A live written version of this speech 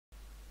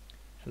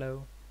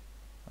Hello,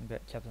 I'm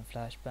Captain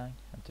Flashbang,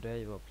 and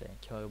today we're playing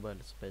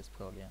Kerbal Space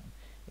Program.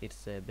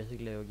 It's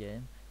basically a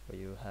game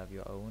where you have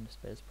your own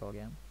space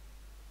program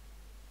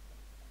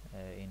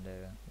in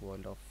the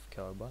world of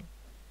Kerbal,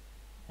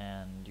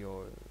 and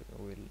you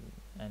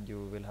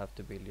will have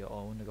to build your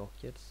own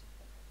rockets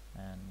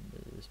and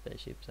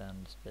spaceships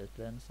and space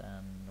planes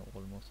and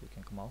almost you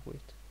can come up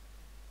with.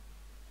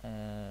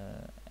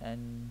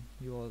 And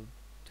you're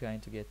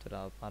trying to get to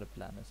the other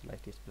planets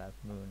like this planet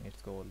Moon.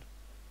 It's called,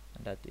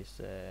 and that is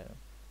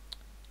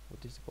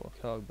what is it called?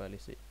 Kerbal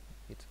is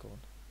it's called.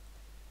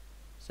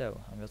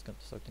 So I'm just going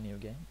to start a new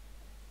game,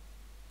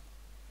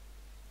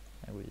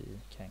 and we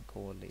can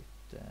call it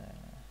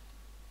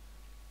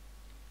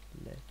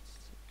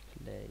Let's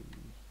Play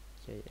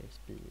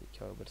KSP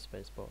Kerbal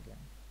Space Program.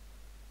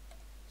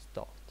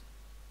 Start.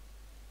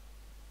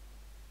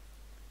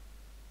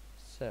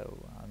 So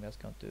I'm just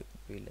going to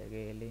build a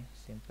really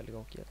simple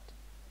rocket.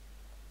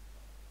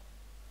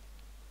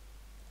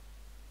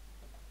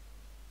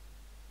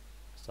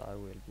 So I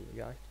will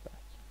be right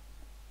back.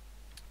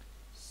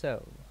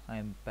 So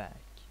I'm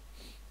back,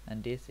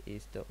 and this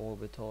is the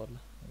orbital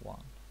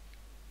one.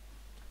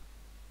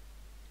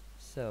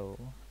 So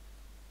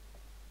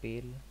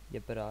Bill,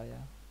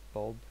 Jebediah,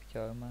 Bob,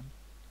 Kerman,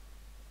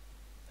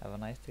 have a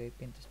nice trip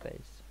into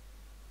space.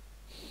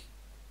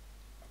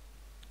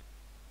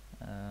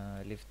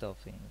 Lift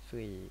off in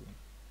 3,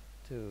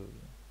 2,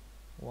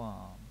 1.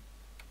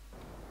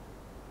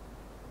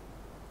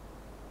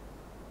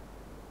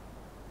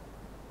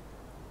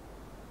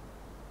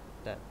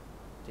 That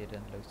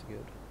didn't look so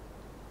good.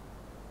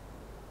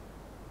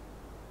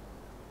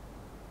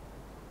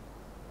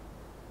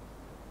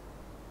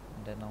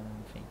 And then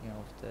I'm thinking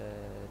of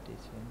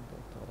this one,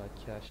 but I like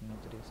crashing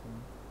into this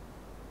one.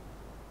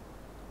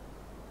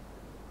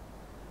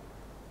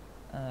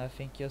 I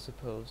think you're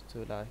supposed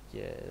to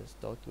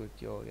start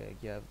with your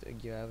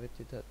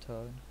gravity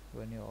turn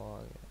when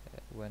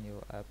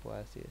your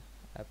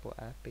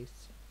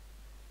apoapis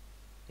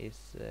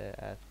is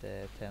at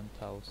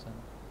 10,000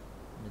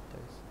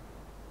 meters.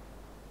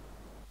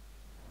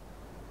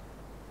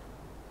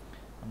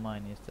 And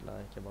mine is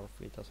like about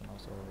 3,000 or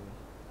so.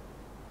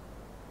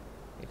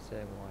 It's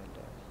a while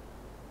there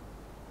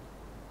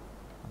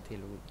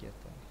until we get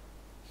there.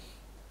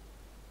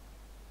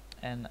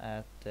 And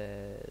at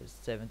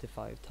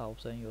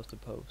 75,000 you're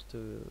supposed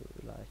to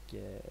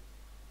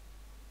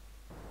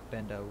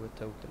bend over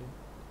totally.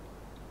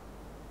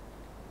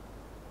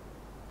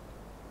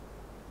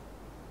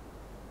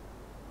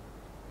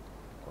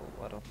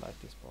 Oh, I don't like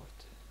this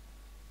part.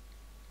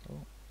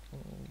 Oh.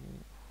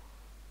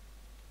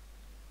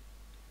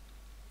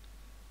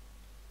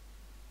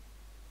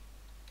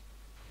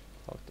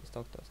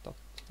 Stop.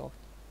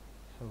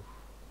 Oh.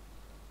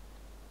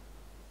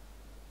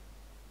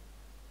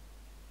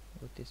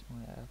 What is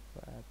my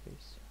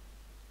apoapis?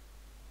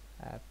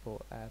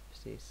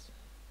 Apoapsis.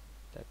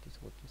 That is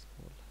what it's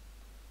called.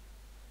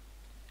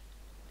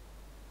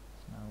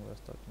 So now we're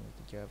starting with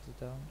the gravity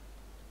down.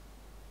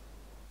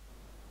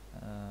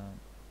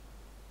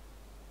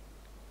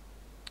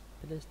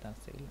 Please stand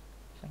still.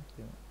 Thank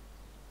you.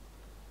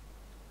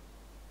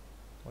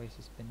 Why is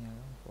he spinning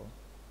around for?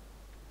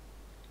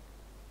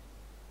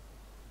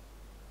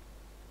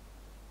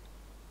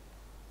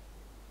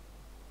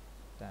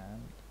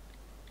 Stand.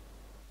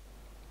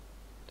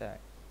 There.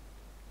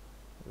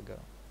 Here we go.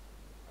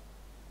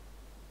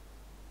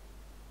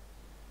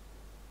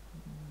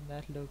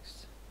 That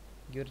looks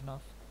good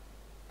enough.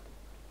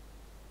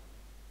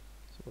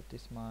 So what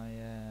is my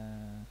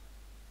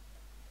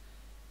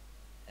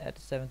at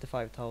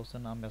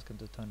 75,000 I'm just going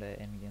to turn the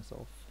engines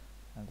off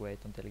and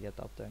wait until I get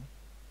up there.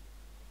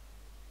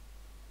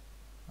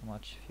 How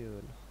much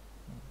fuel?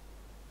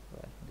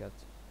 Well, got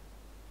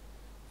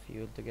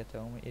fuel to get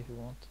home if you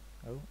want.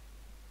 Oh,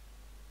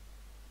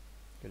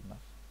 good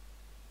enough.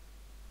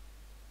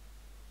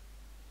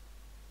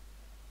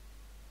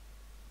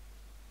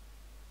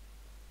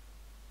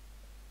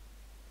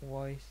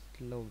 Why is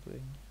it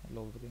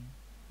loading?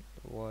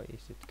 Why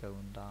is it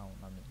going down?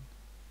 I mean,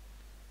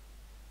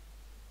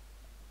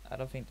 I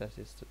don't think that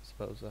is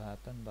supposed to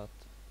happen, but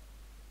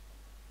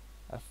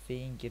I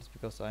think it's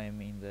because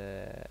I'm in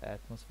the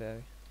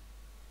atmosphere,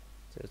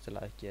 so it's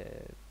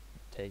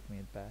take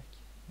me back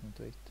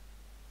into it.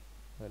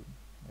 Well,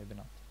 maybe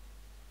not.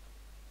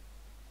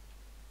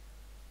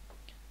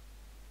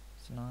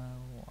 So now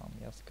I'm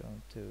just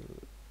going to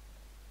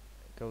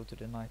go to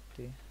the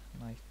 90s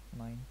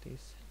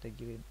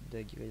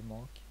degree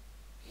mark.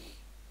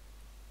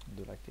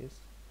 Do like this.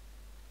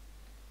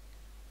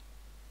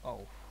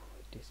 Oh,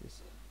 this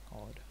is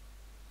hard.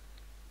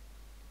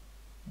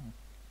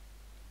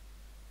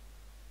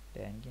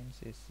 The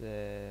engines is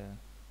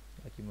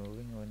like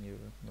moving when you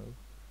move.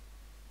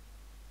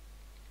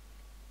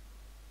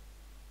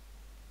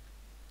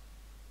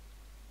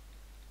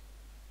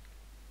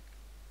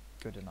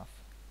 Good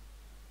enough.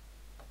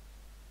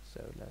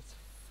 So let's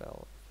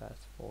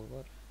fast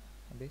forward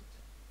a bit.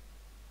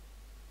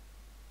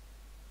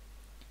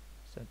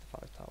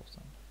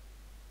 75,000.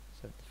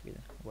 73.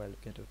 Well, we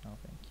can do it now, I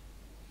think.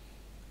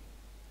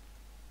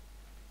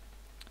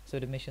 So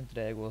the mission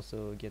today was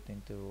to get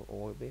into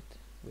orbit,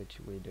 which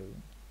we're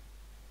doing.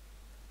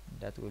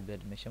 That will be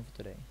the mission for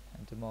today.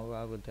 And tomorrow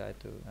I will try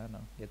to, I don't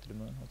know, get to the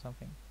moon or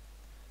something.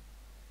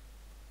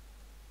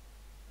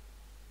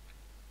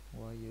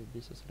 Why you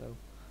be so slow?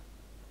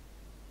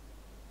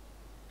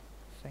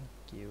 Thank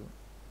you.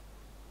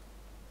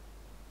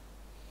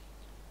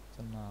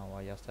 So now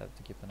I just have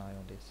to keep an eye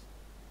on this.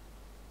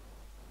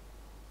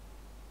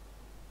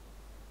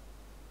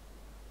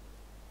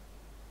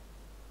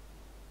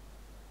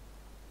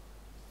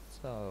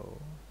 So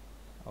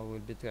I will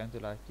be trying to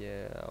like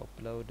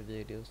upload the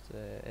videos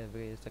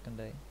every second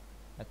day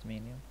at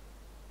minimum.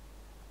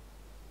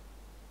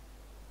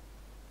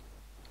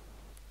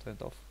 Turn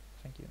it off.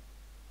 Thank you.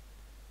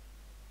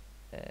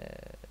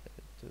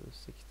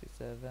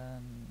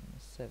 267,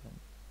 70.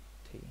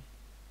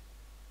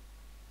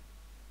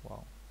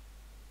 Wow.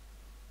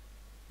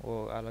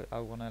 Or I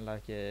wanna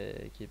like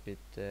keep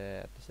it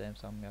at the same,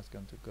 so I'm just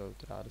going to go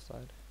to the other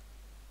side.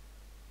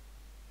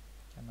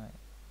 Can I?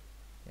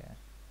 Yeah.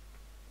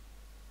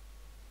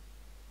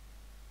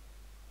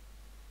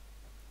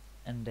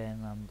 And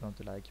then I'm going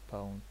to like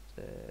point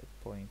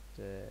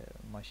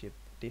my ship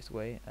this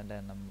way, and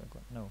then I'm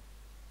going no,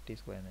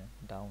 this way, man,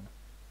 down.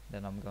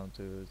 Then I'm going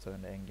to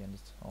turn the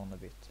engines on a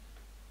bit.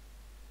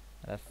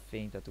 And I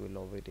think that will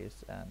lower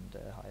this and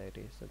higher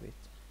this a bit.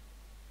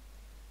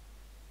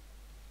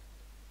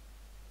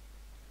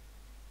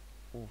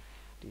 Oof,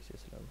 this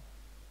is low.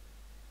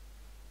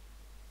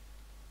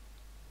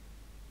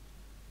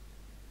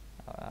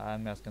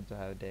 I'm just going to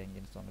have the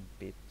engines on a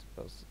bit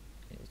because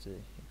you see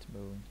it's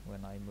moving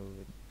when I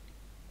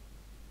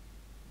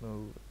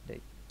move the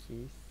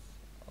keys.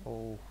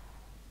 Oh,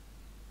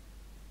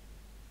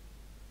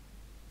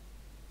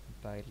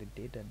 barely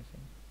did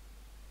anything.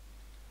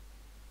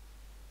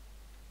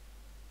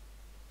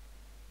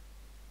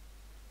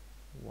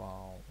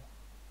 Wow,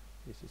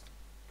 this is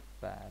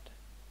bad.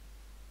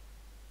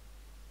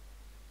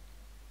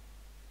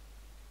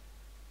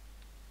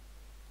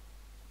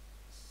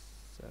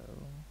 So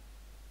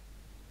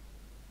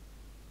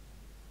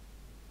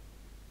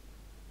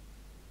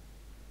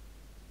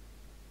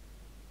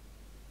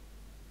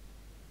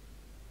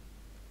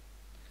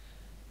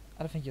I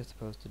don't think you're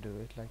supposed to do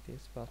it like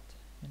this, but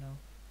you know.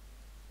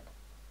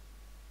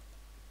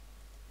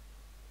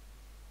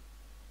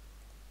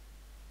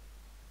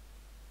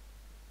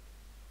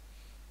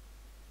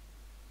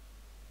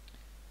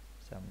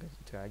 So I'm going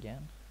to try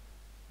again.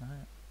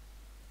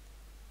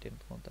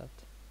 Didn't want that.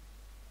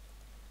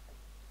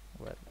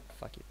 Well,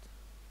 fuck it.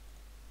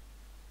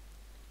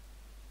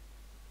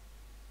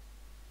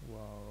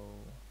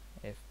 Wow,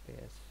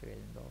 FPS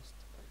frame lost.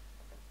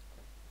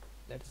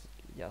 Let's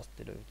just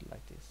do it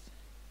like this.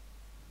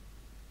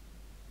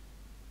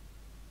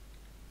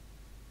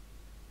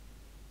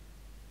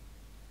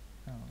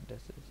 Oh,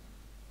 this is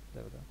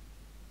there we go.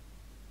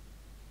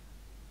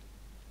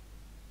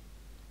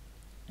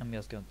 I'm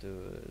just going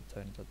to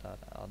turn it to that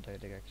other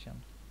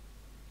direction.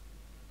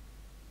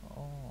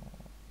 Oh,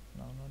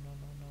 no, no, no,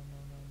 no, no, no,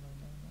 no, no,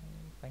 no, no.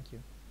 Thank you.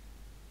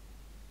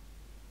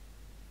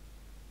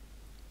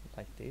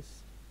 Like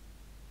this.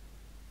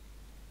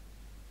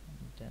 And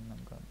then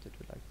I'm going to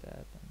do like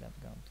that, and then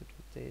I'm going to do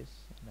this,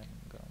 and then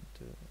I'm going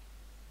to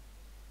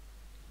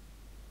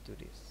do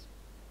this.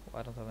 Oh, I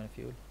don't have any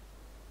fuel.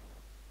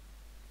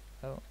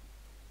 Oh.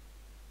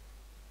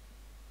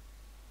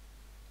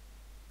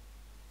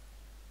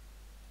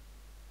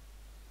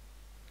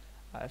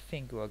 I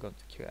think we are going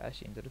to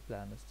crash into the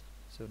planet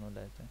sooner or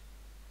later.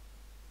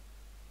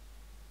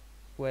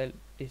 Well,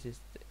 this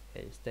is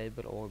a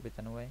stable orbit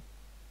anyway,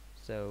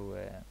 so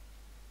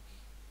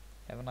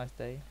have a nice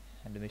day,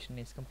 and the mission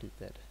is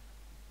completed.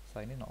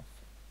 Signing off.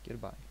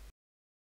 Goodbye.